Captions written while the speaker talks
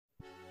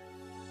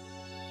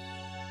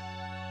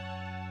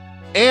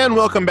And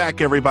welcome back,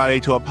 everybody,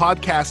 to a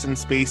podcast in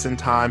space and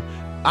time.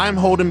 I'm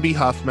Holden B.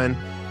 Huffman.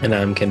 And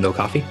I'm Kendal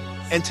Coffee.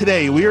 And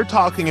today we are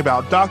talking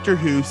about Doctor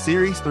Who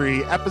Series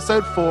 3,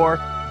 Episode 4,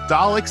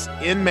 Daleks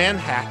in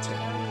Manhattan.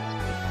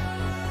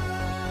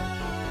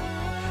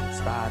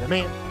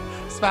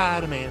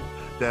 Spider-Man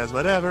does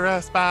whatever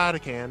a spider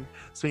can.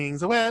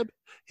 Swings a web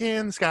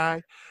in the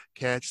sky.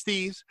 Catch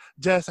thieves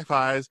just like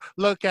flies.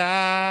 Look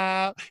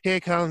out, here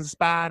comes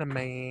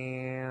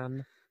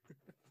Spider-Man.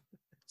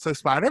 So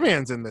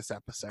Spider-Man's in this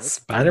episode.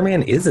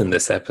 Spider-Man is in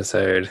this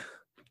episode.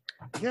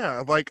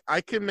 Yeah, like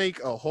I can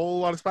make a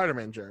whole lot of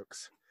Spider-Man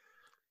jokes.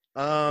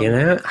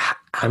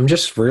 I'm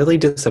just really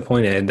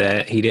disappointed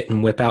that he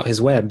didn't whip out his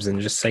webs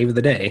and just save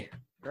the day.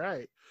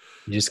 Right.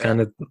 He just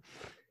kind of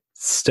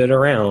stood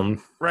around.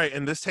 Right,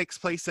 and this takes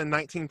place in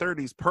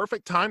 1930s.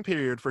 Perfect time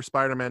period for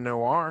Spider-Man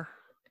Noir.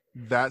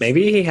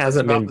 Maybe he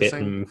hasn't been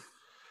bitten.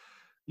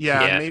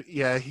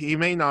 Yeah, he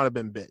may not have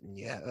been bitten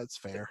yet. That's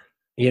fair.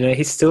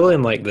 He's still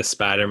in like the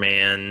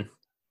Spider-Man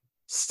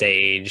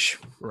stage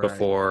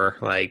before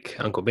like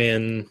Uncle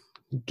Ben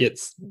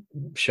gets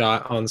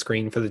shot on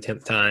screen for the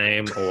 10th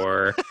time,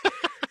 or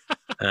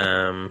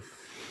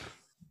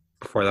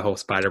before the whole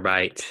spider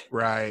bite.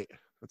 Right,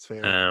 that's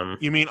fair.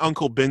 You mean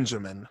Uncle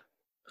Benjamin?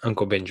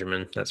 Uncle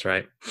Benjamin, that's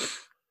right.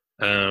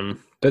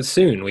 But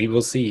soon we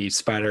will see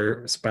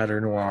Spider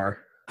Noir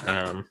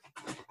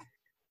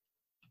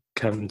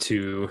come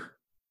to.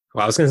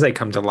 Well, I was going to say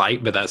come to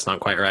light, but that's not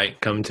quite right.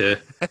 Come to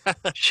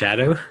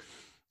shadow.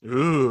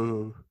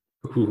 Ooh.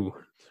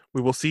 We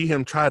will see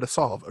him try to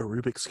solve a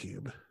Rubik's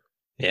Cube.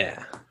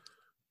 Yeah.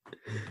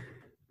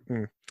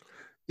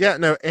 Yeah,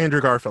 no,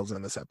 Andrew Garfield's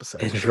in this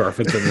episode. Andrew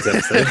Garfield's in this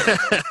episode.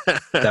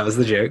 That was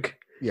the joke.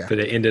 Yeah. But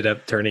it ended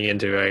up turning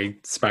into a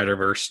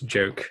Spider-Verse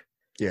joke.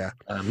 Yeah.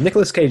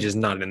 Nicolas Cage is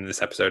not in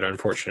this episode,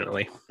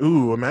 unfortunately.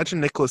 Ooh,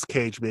 imagine Nicolas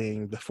Cage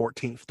being the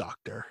 14th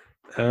Doctor.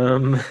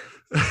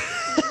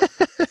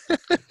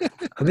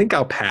 I think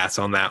I'll pass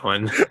on that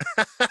one.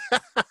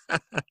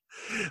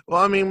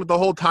 Well, I mean, the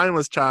whole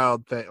timeless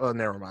child thing. Oh,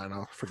 never mind.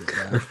 I'll forget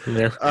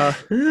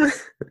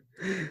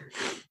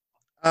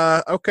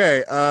that.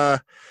 Okay.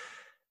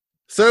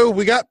 So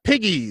we got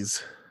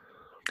piggies.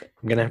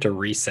 I'm going to have to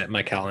reset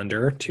my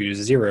calendar to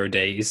 0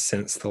 days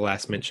since the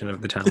last mention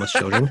of the timeless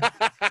children.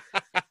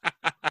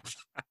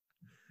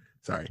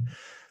 Sorry.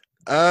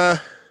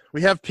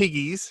 We have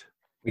piggies.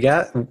 We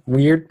got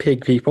weird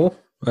pig people,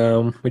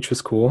 which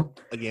was cool.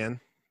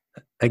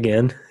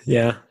 Again,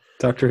 yeah.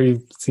 Doctor Who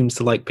seems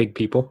to like pig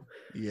people.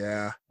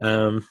 Yeah.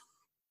 And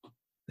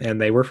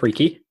they were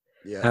freaky.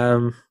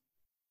 Yeah.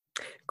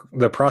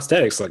 The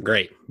prosthetics look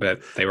great,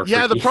 but they were freaky.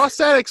 Yeah, the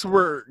prosthetics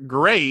were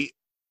great,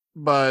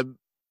 but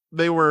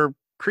they were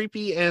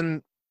creepy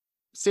and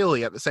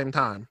silly at the same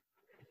time.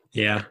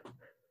 Yeah.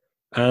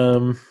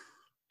 Overall,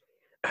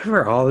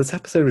 this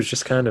episode was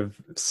just kind of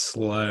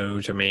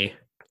slow to me.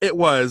 It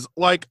was.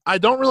 Like, I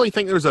don't really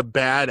think there's a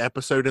bad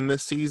episode in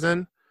this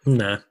season.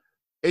 Nah.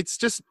 It's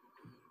just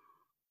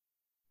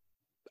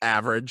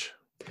average.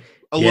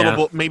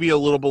 Maybe a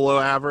little below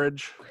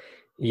average.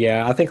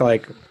 Yeah, I think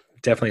like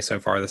definitely so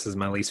far this is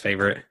my least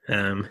favorite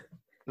of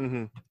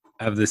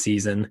the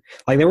season.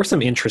 Like there were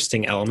some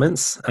interesting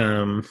elements.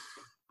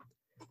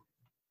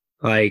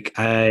 Like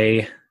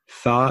I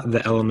thought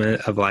the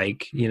element of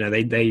like,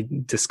 they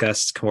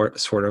discussed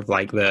sort of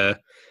like the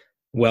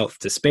wealth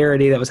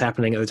disparity that was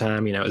happening at the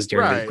time. It was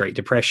during the Great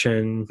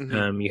Depression.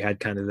 You had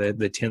kind of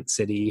the tent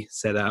city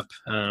set up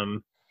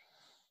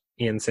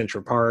in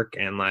Central Park,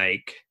 and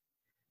like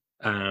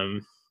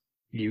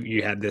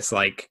you had this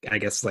like, I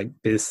guess like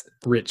this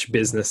rich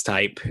business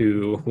type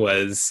who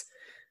was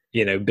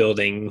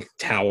building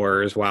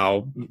towers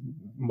while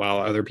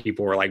other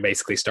people were like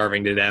basically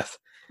starving to death.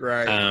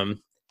 Right.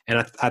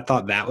 And I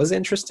thought that was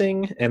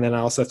interesting, and then I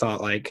also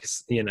thought like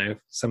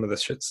some of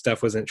the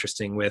stuff was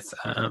interesting with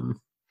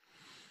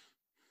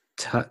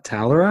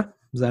Talara,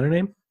 is that her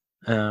name?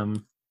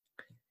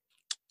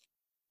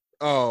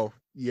 Oh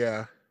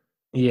yeah.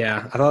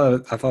 Yeah, I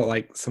thought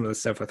like some of the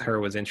stuff with her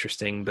was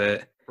interesting,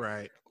 but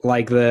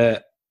like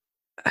the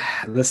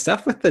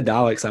stuff with the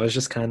Daleks, I was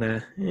just kind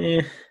of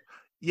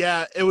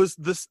Yeah, it was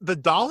this. The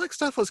Dalek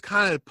stuff was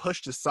kind of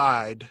pushed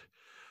aside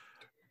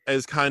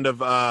as kind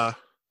of a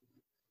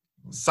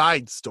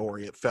side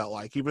story. It felt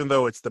like, even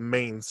though it's the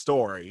main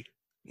story.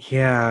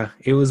 Yeah,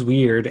 it was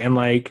weird, and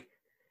like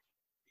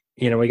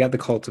we got the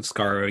Cult of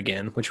Skaro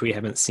again, which we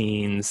haven't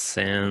seen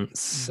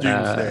since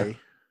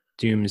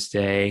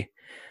Doomsday.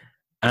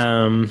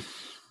 And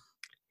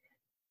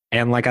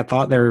like I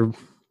thought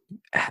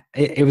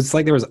it was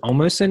like there was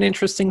almost an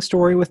interesting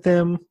story with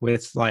them,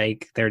 with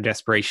like their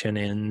desperation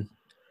in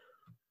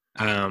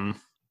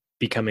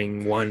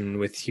becoming one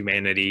with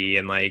humanity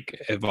and like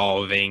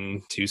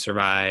evolving to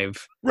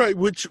survive. Right,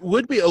 which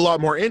would be a lot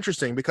more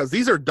interesting because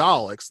these are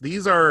Daleks.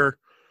 These are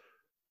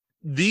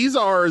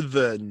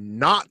the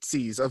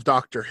Nazis of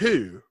Doctor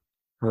Who.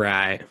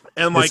 Right.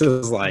 And like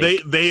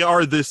they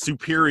are the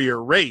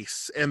superior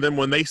race. And then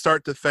when they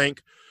start to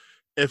think,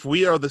 if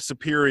we are the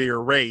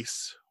superior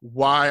race,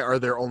 why are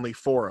there only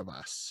 4 of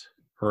us?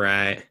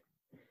 Right.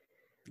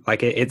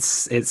 like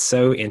it's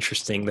so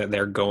interesting that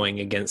they're going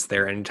against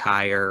their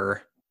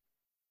entire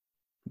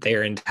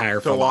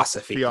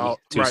philosophy to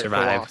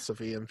survive.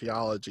 Philosophy and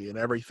theology and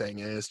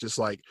everything, and it's just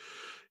like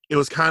it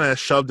was kind of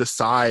shoved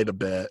aside a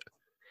bit.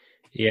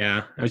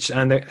 Yeah,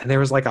 and there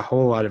was like a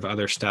whole lot of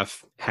other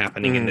stuff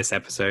happening in this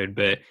episode,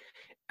 but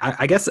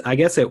I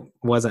guess it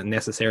wasn't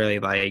necessarily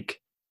like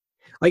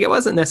it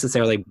wasn't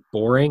necessarily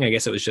boring. I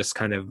guess it was just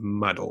kind of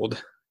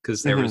muddled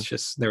because there was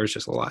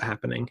just a lot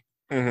happening.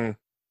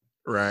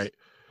 Right.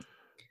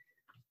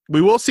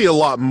 We will see a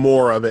lot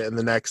more of it in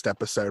the next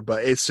episode,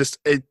 but it's just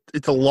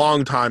it's a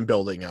long time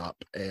building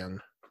up. And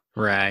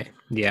right,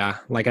 yeah,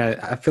 like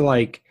I feel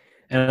like,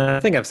 and I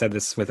think I've said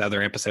this with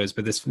other episodes,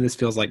 but this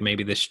feels like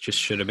maybe this just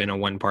should have been a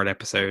 1-part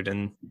episode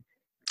and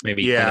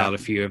maybe cut out a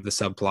few of the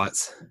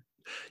subplots.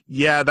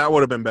 Yeah, that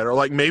would have been better.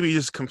 Like maybe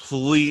just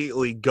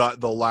completely gut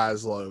the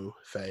Laszlo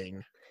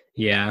thing.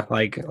 Yeah,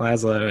 like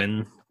Laszlo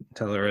and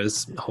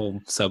Tellera's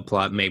whole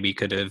subplot maybe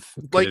could have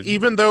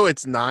even though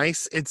it's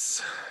nice,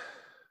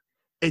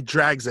 it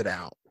drags it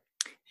out.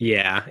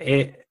 Yeah,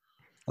 it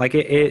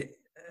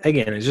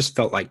again, it just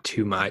felt like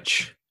too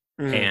much,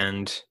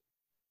 and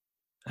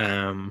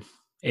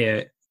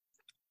it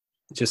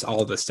just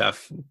all the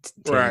stuff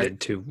tended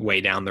to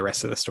weigh down the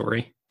rest of the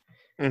story.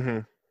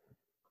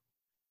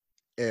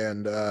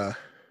 And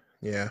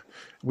yeah,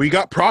 we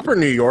got proper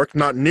New York,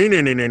 not New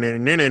York,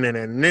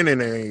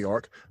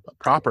 but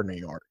proper New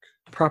York.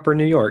 Proper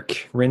New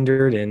York,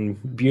 rendered in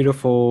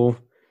beautiful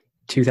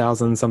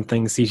 2000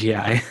 something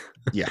CGI.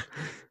 Yeah,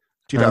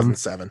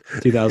 2007.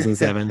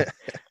 2007,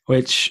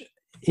 which,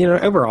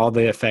 overall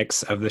the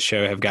effects of the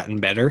show have gotten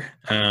better.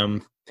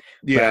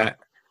 But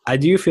I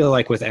do feel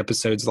like with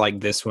episodes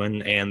like this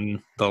one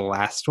and the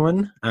last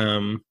one,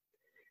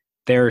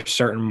 there are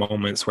certain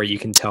moments where you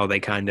can tell they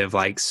kind of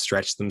like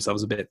stretch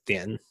themselves a bit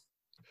thin.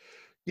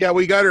 Yeah,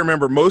 we got to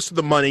remember most of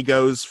the money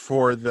goes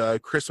for the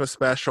Christmas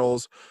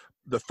specials,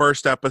 the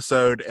first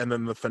episode, and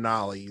then the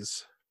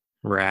finales.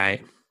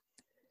 Right.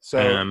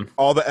 So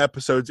all the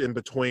episodes in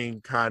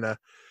between kind of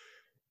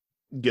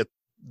get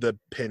the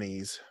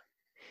pennies.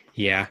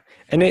 Yeah,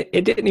 and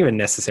it didn't even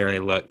necessarily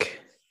look.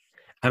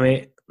 I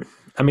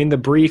mean, the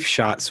brief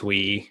shots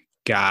we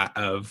got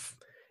of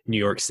New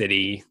York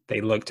City,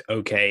 they looked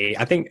okay.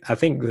 I think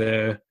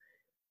the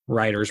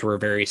writers were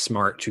very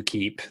smart to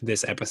keep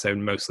this episode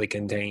mostly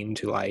contained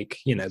to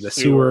the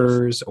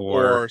sewers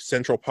or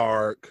Central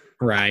Park,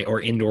 right,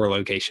 or indoor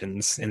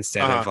locations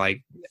instead of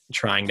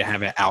trying to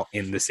have it out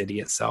in the city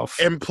itself.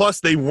 And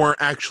plus, they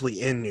weren't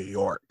actually in New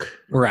York.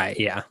 Right.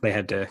 Yeah, they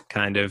had to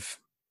kind of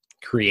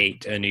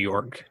create a New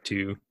York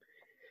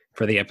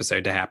for the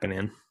episode to happen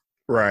in.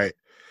 Right.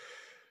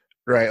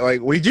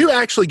 Like we do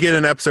actually get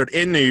an episode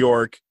in New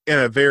York in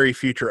a very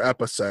future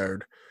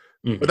episode,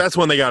 but that's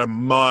when they got a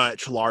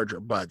much larger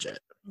budget.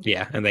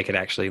 Yeah, and they could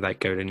actually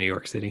go to New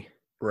York City.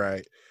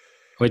 Right.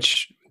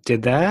 Which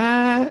did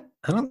that?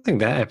 I don't think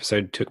that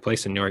episode took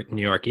place in New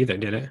York either,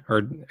 did it?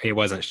 Or it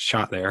wasn't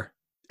shot there?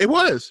 It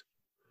was.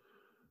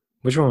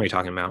 Which one are we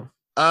talking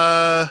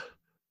about?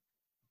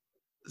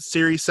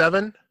 Series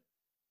 7.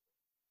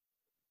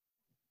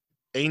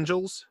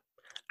 Angels.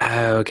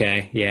 Oh,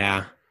 okay.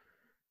 Yeah.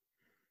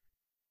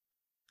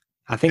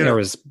 I think there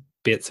was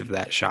bits of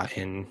that shot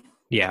in.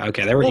 Yeah.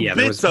 Okay. There were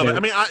bits of it. I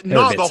mean,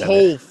 not the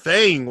whole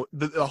thing.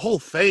 The whole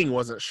thing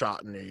wasn't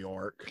shot in New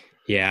York.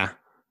 Yeah.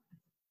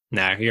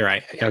 No, you're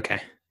right.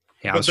 Okay.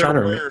 Yeah, I was trying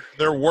to remember.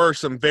 There were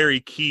some very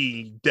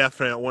key,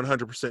 definite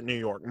 100% New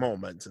York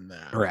moments in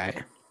that.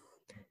 Right.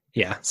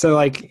 Yeah. So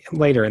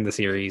later in the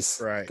series,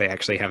 right, they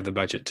actually have the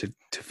budget to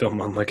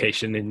film on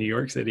location in New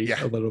York City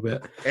a little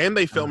bit. And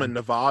they film in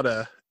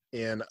Nevada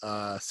in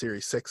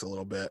Series 6 a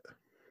little bit.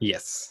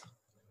 Yes.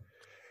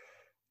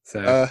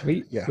 So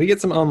we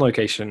get some on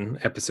location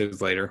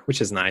episodes later,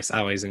 which is nice. I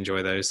always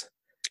enjoy those.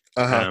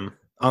 On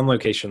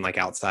location,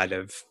 outside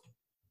of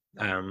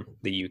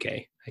the UK,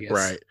 I guess.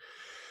 Right.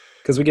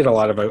 Because we get a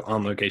lot of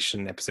on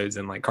location episodes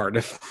in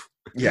Cardiff.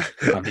 Yeah.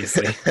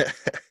 Obviously.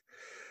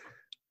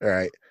 All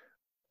right.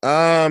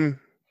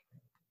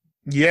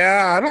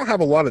 Yeah, I don't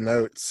have a lot of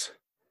notes.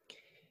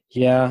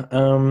 Yeah.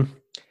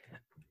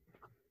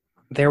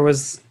 There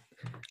was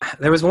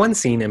one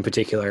scene in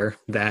particular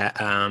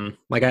that,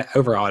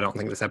 overall, I don't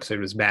think this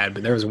episode was bad,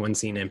 but there was one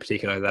scene in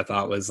particular that I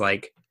thought was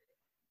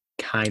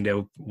kind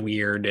of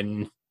weird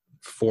and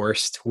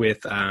forced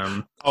with,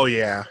 oh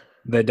yeah,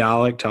 the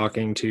Dalek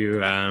talking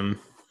to,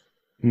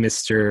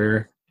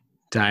 Mr.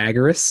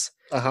 Diagoras.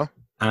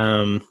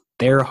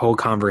 Their whole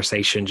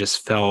conversation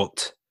just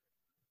felt,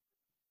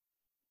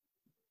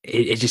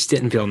 it just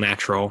didn't feel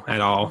natural at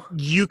all.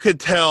 You could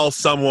tell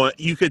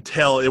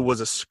it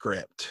was a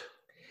script.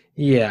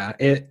 Yeah,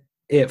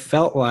 it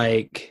felt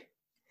like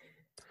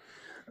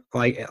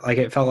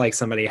it felt like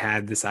somebody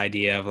had this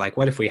idea of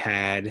what if we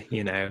had,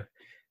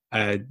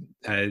 a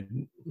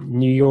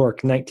New York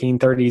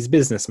 1930s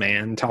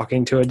businessman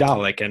talking to a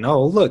Dalek, and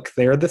oh look,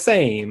 they're the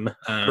same.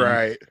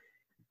 Right.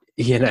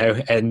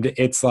 And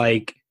it's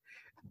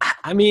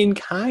I mean,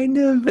 kind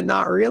of, but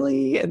not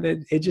really. And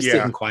it just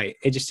Yeah.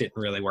 it just didn't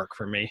really work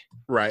for me.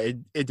 Right.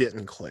 It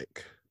didn't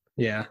click.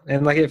 Yeah.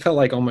 And like, it felt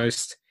like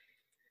almost,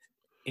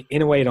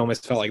 in a way, it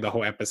almost felt like the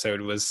whole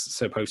episode was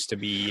supposed to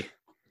be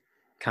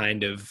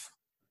kind of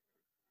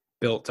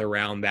built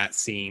around that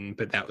scene,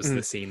 but that was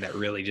the scene that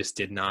really just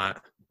did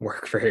not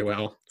work very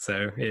well.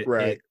 So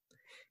right.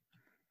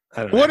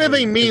 I don't know. What do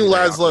they mean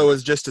Laszlo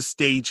is just a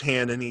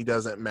stagehand and he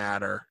doesn't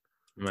matter?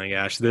 Oh my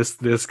gosh,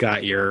 this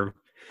got your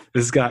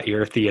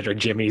theater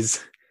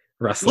jimmies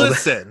rustled.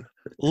 Listen,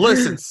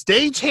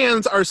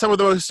 stagehands are some of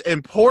the most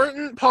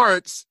important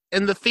parts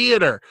in the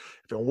theater.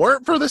 If it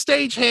weren't for the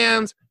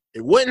stagehands,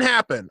 it wouldn't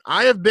happen.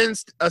 I have been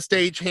a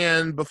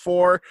stagehand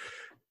before,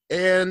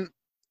 and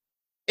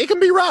it can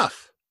be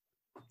rough.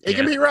 It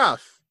can be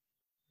rough.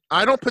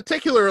 I don't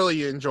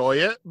particularly enjoy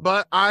it,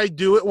 but I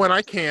do it when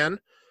I can,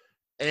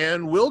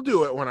 and will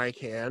do it when I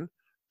can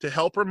to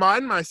help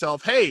remind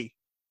myself, hey,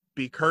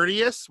 be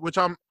courteous, which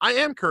I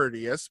am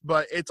courteous,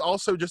 but it's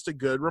also just a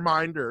good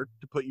reminder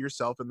to put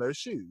yourself in those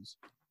shoes.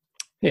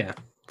 Yeah,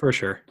 for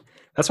sure.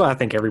 That's why I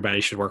think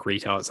everybody should work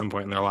retail at some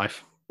point in their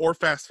life. Or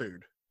fast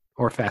food.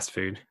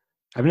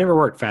 I've never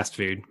worked fast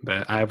food,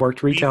 but I've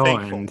worked retail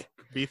and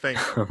be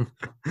thankful.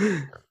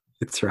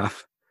 It's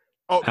rough.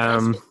 Oh,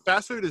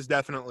 fast food is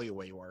definitely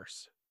way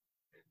worse.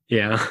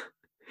 Yeah.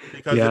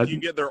 Because if you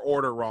get their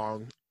order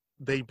wrong,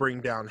 they bring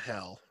down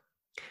hell.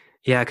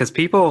 Yeah, because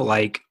people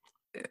like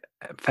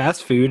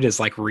fast food is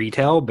like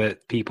retail,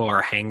 but people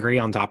are hangry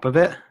on top of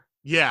it.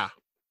 Yeah.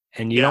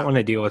 And you don't want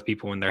to deal with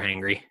people when they're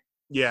hangry.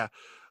 Yeah.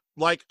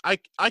 Like I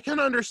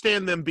can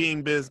understand them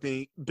being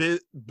busy,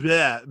 like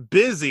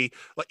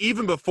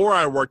even before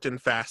I worked in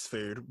fast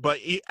food, but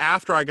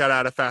after I got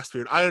out of fast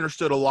food, I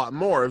understood a lot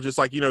more of just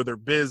like, they're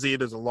busy,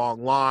 there's a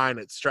long line,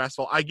 it's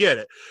stressful. I get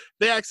it.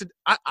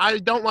 I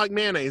don't like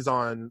mayonnaise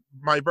on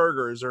my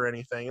burgers or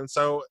anything. And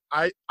so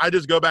I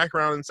just go back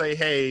around and say,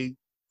 hey,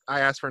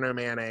 I asked for no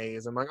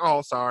mayonnaise. I'm like,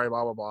 oh, sorry,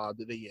 blah, blah, blah,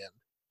 to the end.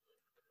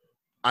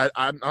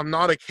 I'm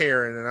not a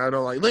Karen, and I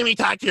don't like, let me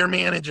talk to your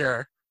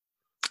manager.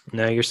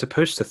 No, you're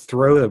supposed to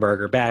throw the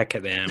burger back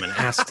at them and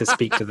ask to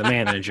speak to the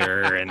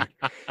manager and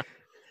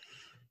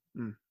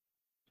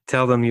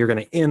tell them you're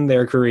going to end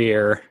their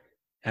career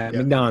at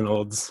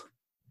McDonald's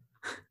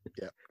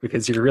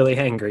because you're really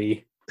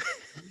hangry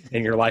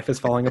and your life is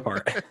falling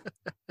apart.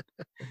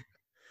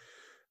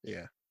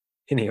 Yeah.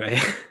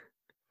 Anyway.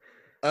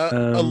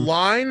 A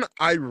line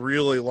I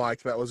really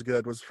liked that was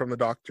good was from the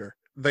doctor.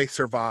 They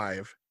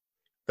survive.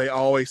 They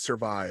always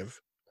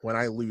survive when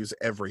I lose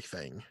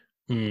everything.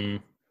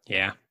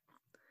 Yeah.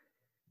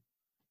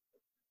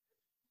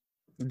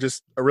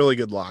 Just a really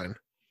good line.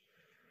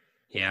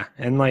 Yeah.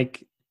 And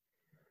like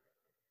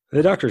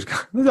the doctor's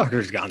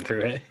gone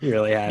through it. He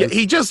really has. Yeah,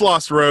 he just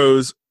lost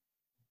Rose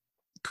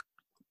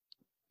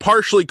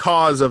partially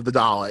cause of the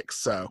Daleks,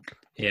 so.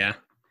 Yeah.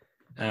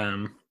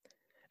 And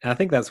I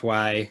think that's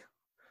why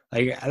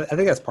I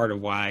think that's part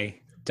of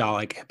why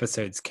Dalek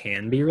episodes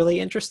can be really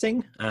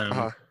interesting.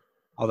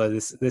 Although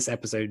this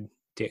episode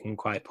didn't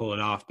quite pull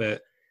it off,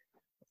 but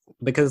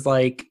because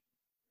like,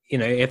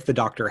 if the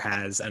Doctor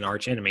has an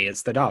arch enemy,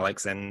 it's the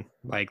Daleks, and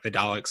like the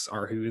Daleks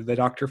are who the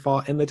Doctor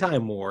fought in the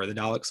Time War. The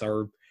Daleks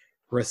are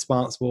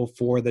responsible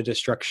for the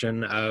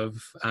destruction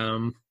of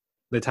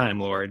the Time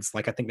Lords.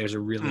 Like I think there's a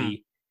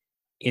really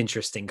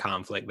interesting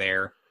conflict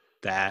there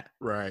that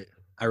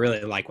I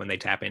really like when they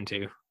tap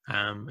into.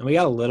 And we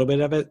got a little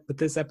bit of it with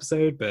this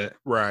episode, but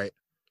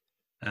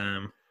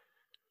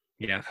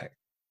yeah,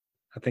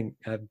 I think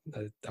I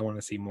want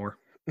to see more.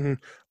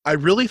 I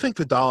really think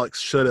the Daleks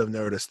should have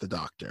noticed the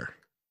Doctor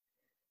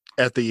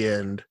at the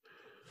end.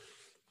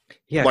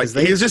 Yeah, like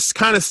he's just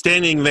kind of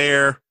standing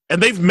there,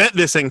 and they've met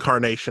this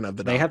incarnation of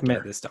the Doctor. They have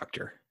met this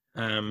Doctor,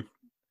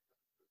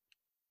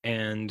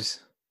 and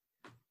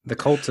the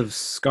Cult of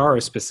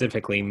Skar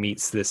specifically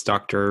meets this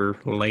Doctor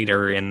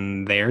later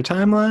in their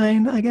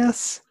timeline, I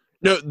guess.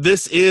 No,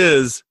 this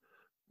is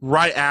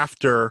right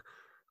after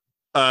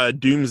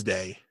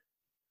Doomsday.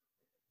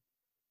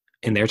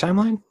 In their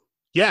timeline?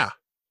 Yeah.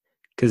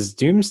 Because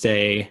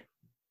Doomsday...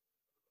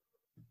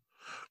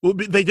 Well,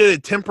 they did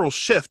a temporal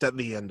shift at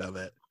the end of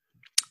it.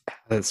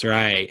 That's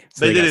right.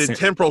 So they did a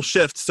temporal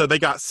shift, so they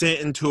got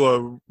sent into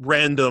a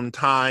random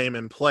time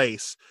and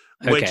place,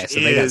 which so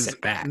they got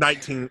sent back.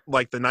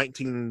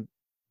 19...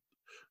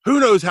 Who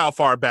knows how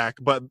far back,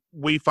 but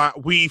we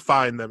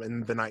find them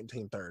in the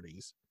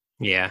 1930s.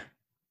 Yeah.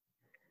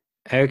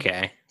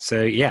 Okay.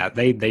 So yeah,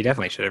 they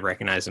definitely should have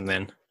recognized him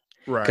then.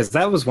 Right. Because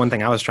that was one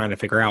thing I was trying to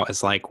figure out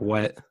is like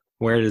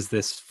where does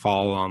this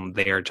fall on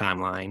their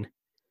timeline?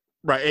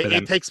 Right.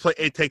 It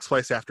takes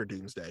place after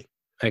Doomsday.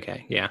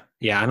 Okay. Yeah.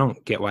 Yeah. I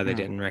don't get why they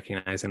didn't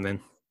recognize him then.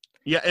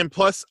 Yeah, and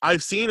plus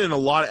I've seen in a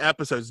lot of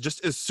episodes,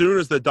 just as soon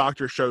as the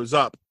Doctor shows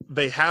up,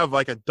 they have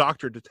like a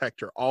Doctor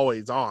detector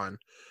always on.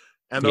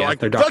 And they're like,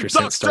 their Doctor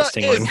sense starts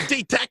tingling. Is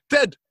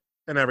detected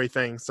and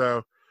everything.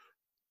 So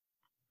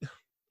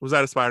was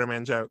that a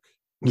Spider-Man joke?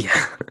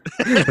 Yeah.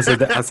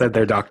 I said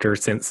their Doctor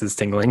sense is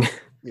tingling.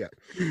 Yeah.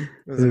 It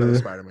was another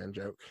Spider-Man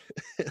joke.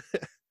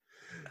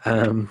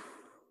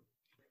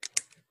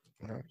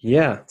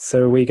 Yeah,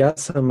 so we got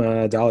some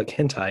Dalek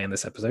hentai in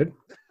this episode.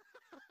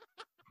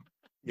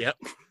 Yep.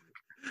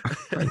 Oh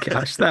my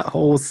gosh, that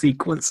whole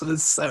sequence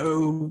was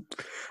so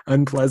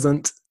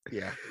unpleasant.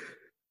 Yeah.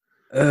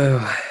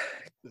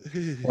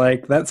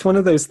 Like, that's one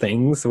of those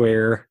things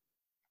where,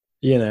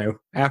 you know,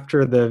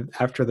 after the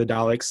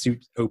Dalek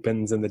suit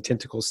opens and the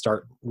tentacles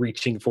start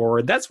reaching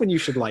forward, that's when you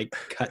should like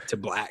cut to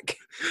black.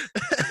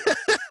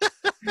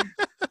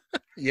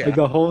 Yeah. Like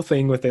the whole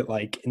thing with it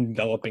like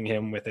enveloping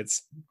him with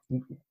its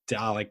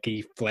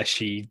Dalek-y,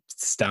 fleshy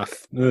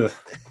stuff.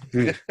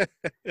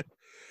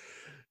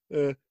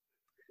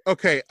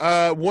 Okay,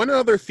 one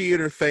other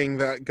theater thing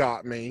that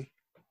got me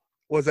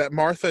was that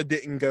Martha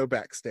didn't go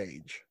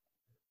backstage.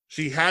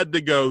 She had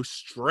to go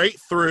straight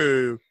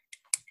through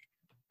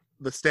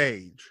the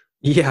stage.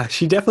 Yeah,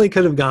 she definitely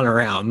could have gone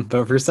around,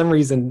 but for some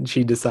reason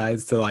she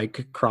decides to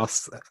like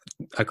cross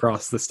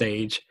across the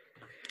stage,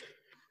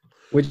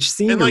 which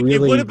seemed And like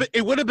really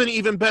it would have been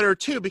even better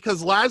too,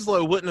 because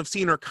Laszlo wouldn't have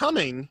seen her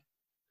coming.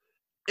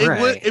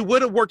 right. It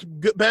would have worked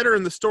better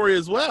in the story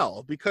as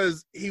well,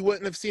 because he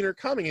wouldn't have seen her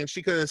coming and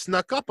she could have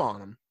snuck up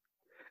on him.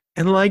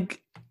 And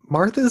like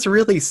Martha's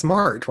really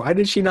smart. Why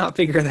did she not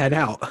figure that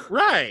out?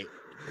 Right.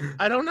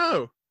 I don't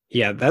know.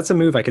 Yeah, that's a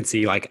move I could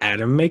see like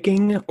Adam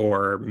making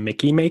or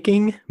Mickey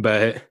making,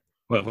 but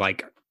well,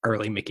 like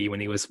early Mickey when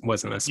he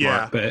wasn't as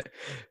smart. Yeah.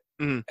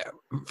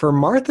 But for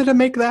Martha to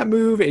make that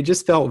move, it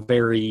just felt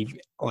very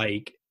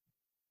like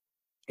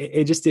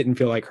it just didn't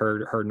feel like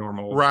her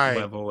normal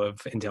level of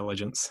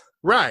intelligence.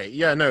 Right.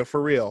 Yeah, no,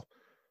 for real.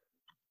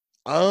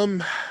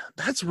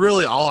 That's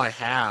really all I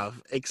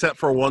have, except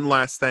for one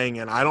last thing,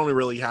 and I don't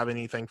really have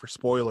anything for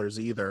spoilers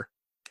either.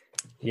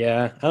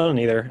 Yeah, I don't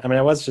either. I mean,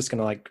 I was just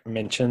gonna like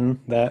mention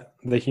that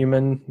the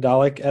human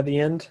Dalek at the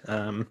end.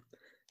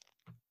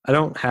 I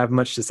don't have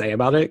much to say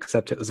about it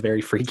except it was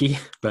very freaky,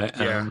 but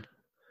yeah,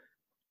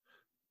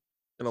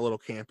 and a little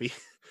campy.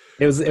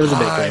 It was a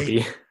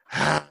bit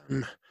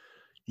campy.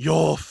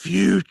 Your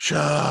future.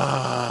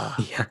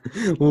 Yeah,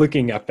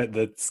 looking up at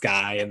the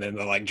sky and then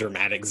the like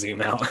dramatic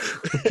zoom out.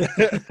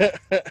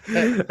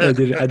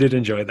 I did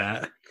enjoy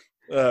that.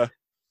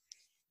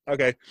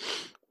 Okay.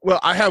 Well,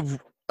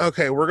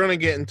 we're gonna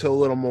get into a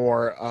little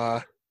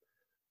more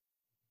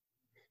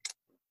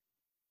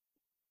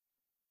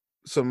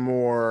some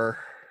more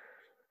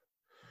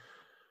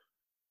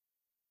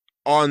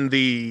on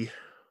the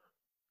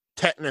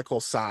technical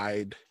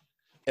side,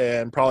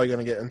 and probably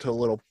gonna get into a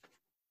little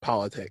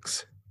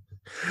politics.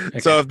 Okay.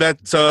 So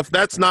if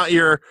that's not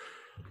your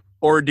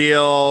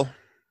ordeal,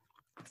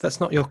 if that's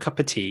not your cup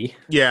of tea,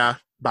 yeah,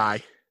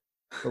 bye.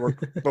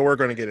 But we're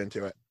going to get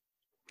into it.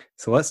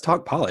 So let's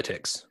talk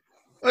politics.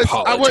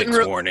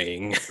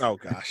 Warning. Oh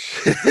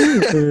gosh.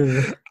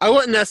 I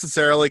wouldn't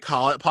necessarily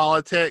call it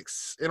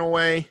politics in a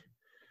way.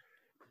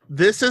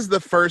 This is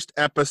the first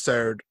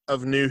episode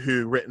of New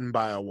Who written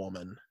by a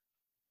woman.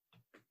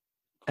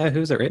 Oh,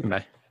 who's it written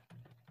by?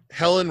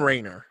 Helen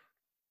Raynor.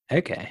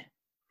 Okay.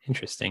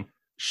 Interesting.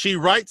 She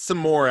writes some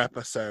more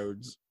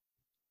episodes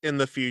in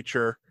the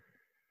future,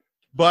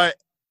 but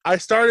I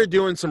started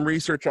doing some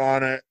research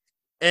on it,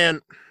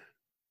 and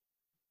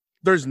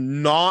there's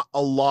not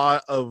a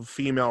lot of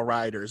female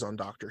writers on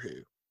Doctor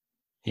Who.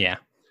 Yeah.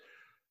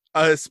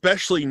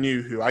 Especially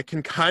New Who. I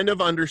can kind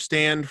of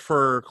understand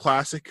for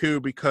Classic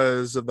Who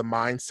because of the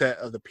mindset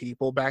of the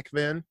people back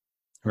then.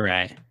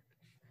 Right.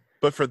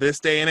 But for this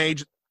day and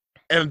age,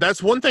 and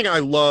that's one thing I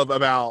love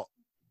about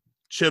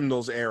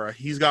Chibnall's era.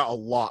 He's got a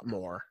lot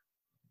more.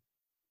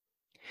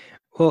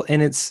 Well,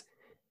 and it's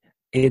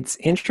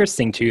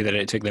interesting too that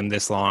it took them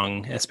this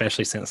long,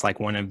 especially since like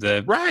one of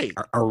the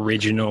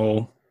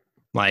original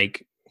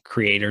like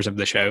creators of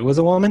the show was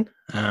a woman.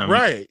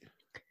 Right.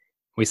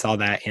 We saw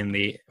that in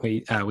the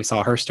we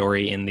saw her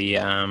story in the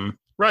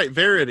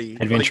Verity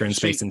Adventure in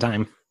Space and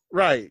Time.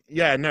 Right.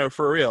 Yeah, no,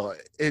 for real.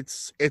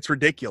 It's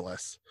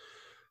ridiculous.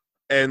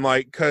 And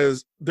like,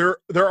 because there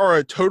are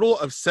a total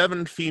of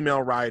 7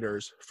 female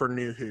writers for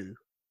New Who.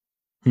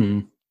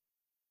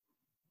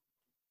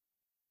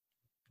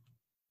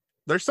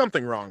 There's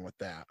something wrong with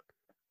that.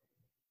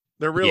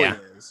 There really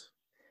is.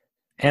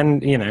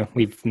 And, you know,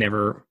 we've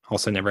never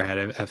had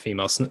a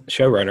female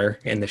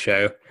showrunner in the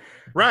show.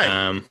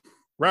 Right.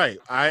 Right.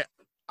 I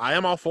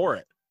am all for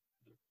it.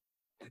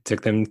 It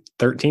took them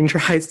 13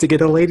 tries to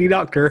get a lady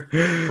doctor.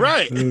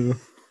 Right.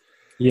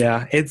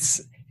 Yeah,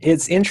 it's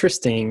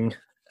interesting.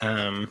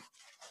 I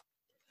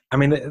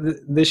mean,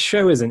 this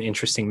show is an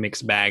interesting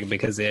mixed bag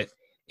because it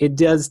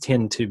does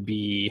tend to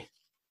be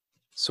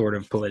sort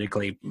of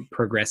politically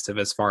progressive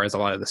as far as a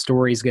lot of the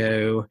stories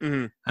go.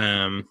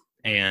 Mm-hmm.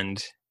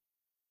 And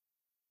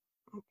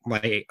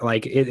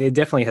like it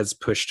definitely has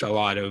pushed a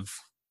lot of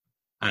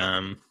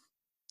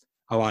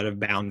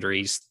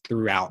boundaries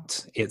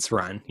throughout its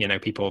run. You know,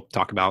 people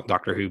talk about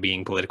Doctor Who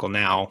being political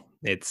now.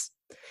 It's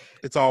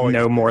always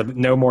no more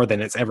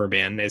than it's ever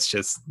been. It's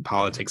just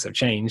politics have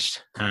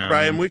changed.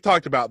 Right, and we've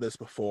talked about this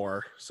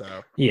before.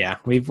 So yeah,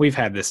 we've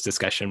had this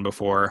discussion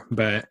before,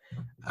 but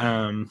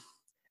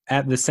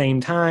at the same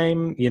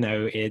time, you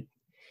know,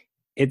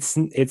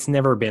 it's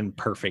never been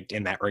perfect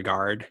in that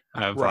regard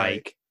of Right.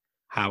 like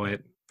how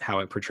it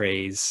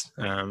portrays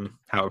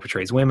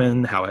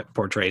women, how it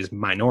portrays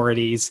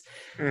minorities.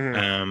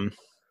 Mhm.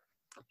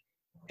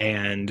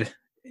 And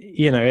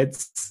you know,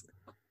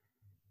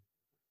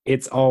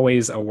 it's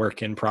always a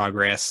work in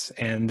progress,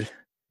 and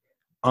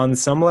on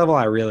some level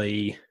I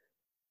really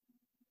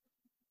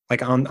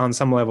like on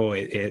some level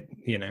it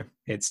you know,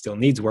 it still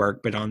needs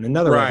work, but on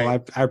another level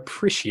Right. I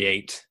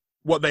appreciate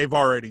What they've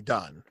already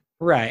done.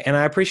 right, and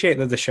I appreciate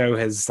that the show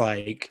has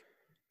like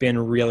been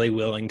really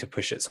willing to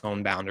push its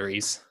own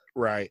boundaries.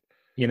 Right.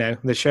 You know,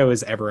 the show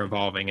is ever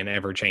evolving and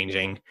ever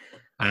changing.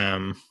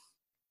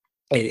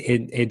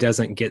 It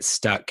doesn't get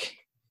stuck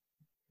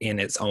in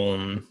its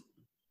own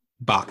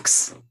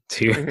box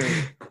to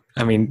Mhm.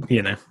 I mean,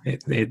 you know,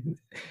 it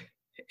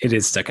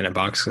is stuck in a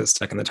box, it's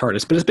stuck in the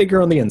TARDIS, but it's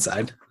bigger on the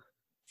inside.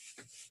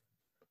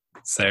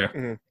 So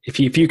Mhm. if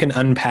you can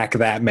unpack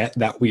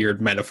that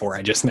weird metaphor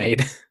I just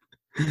made.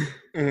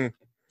 Mhm.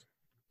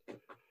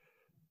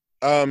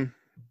 Hang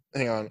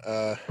on.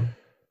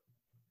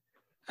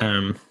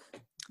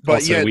 But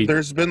Also yeah, we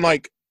there's been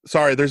like,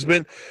 sorry, there's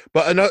been,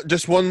 but another,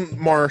 just one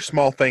more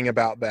small thing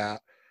about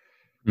that.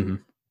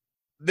 Mhm.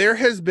 There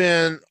has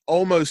been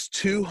almost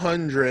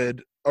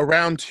 200,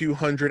 around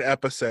 200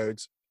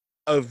 episodes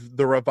of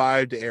the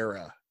revived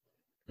era,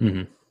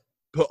 Mhm.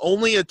 but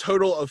only a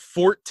total of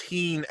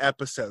 14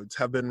 episodes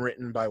have been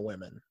written by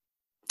women.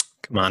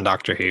 Come on,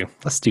 Doctor Who,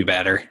 let's do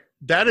better.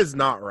 That is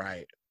not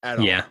right at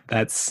all. Yeah,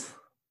 it's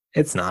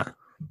not.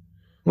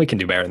 We can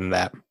do better than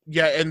that.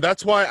 Yeah, and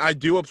that's why I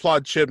do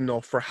applaud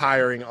Chibnall for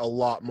hiring a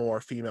lot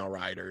more female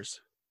writers.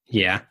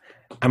 Yeah.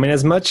 I mean,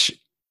 as much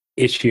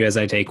issue as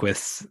I take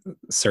with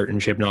certain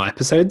Chibnall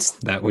episodes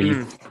that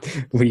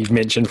we've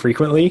mentioned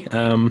frequently,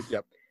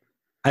 Yep.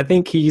 I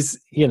think he's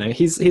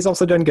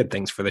also done good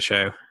things for the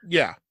show.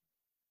 Yeah.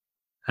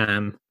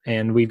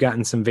 And we've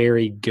gotten some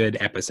very good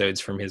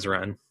episodes from his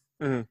run.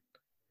 Mm-hmm.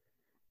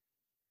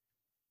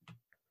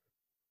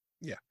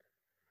 Yeah.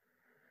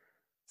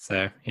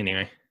 So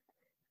anyway,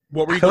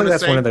 what were you going to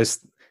say?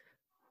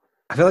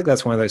 I feel like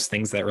that's one of those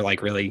things that were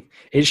like really,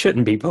 it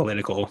shouldn't be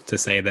political to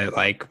say that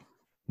like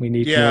we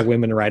need more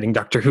women writing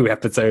Doctor Who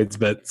episodes,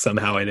 but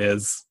somehow it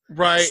is.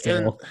 Right.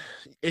 Still.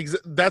 And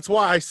that's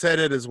why I said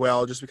it as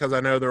well, just because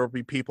I know there will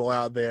be people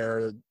out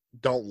there that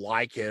don't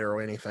like it or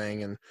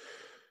anything. And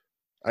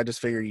I just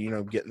figured,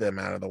 get them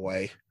out of the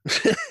way.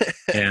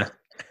 Yeah.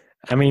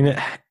 I mean,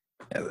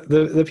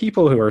 the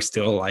people who are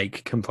still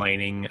like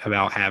complaining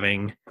about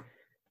having,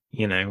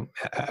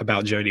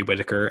 about Jodie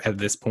Whittaker at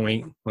this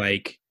point,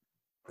 like,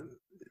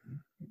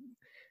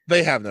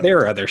 they have no. There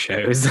are other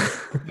shows.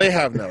 They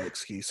have no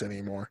excuse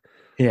anymore.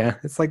 Yeah,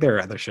 it's like there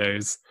are other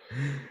shows.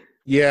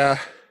 Yeah.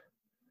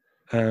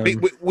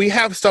 We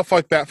have stuff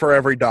like that for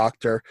every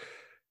Doctor.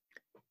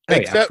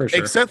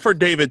 Except for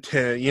David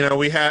Tennant.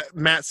 We had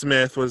Matt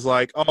Smith was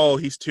like, oh,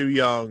 he's too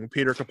young.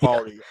 Peter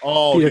Capaldi. Yeah.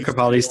 Oh, Peter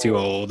Capaldi's too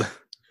old.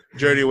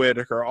 Jodie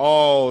Whittaker.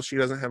 Oh, she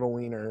doesn't have a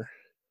wiener.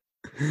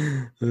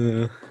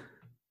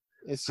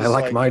 I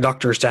like my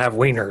doctors to have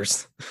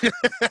wieners.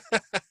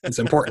 It's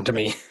important to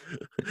me.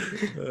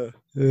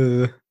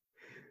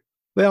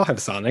 They all have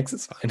Sonics.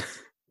 It's fine.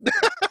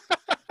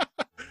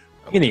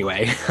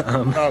 Anyway.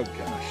 Oh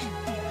gosh.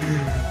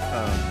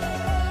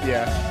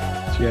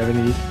 Yeah. Do you have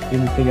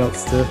anything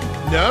else to?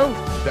 No,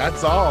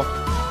 that's all.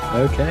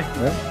 Okay.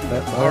 Well,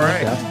 that's all. All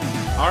right.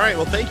 All right.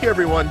 Well, thank you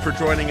everyone for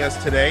joining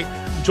us today.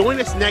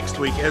 Join us next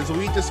week as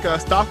we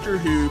discuss Doctor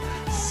Who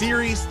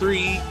Series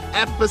 3,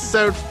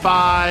 Episode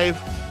 5,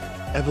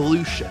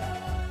 Evolution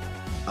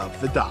of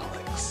the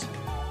Daleks.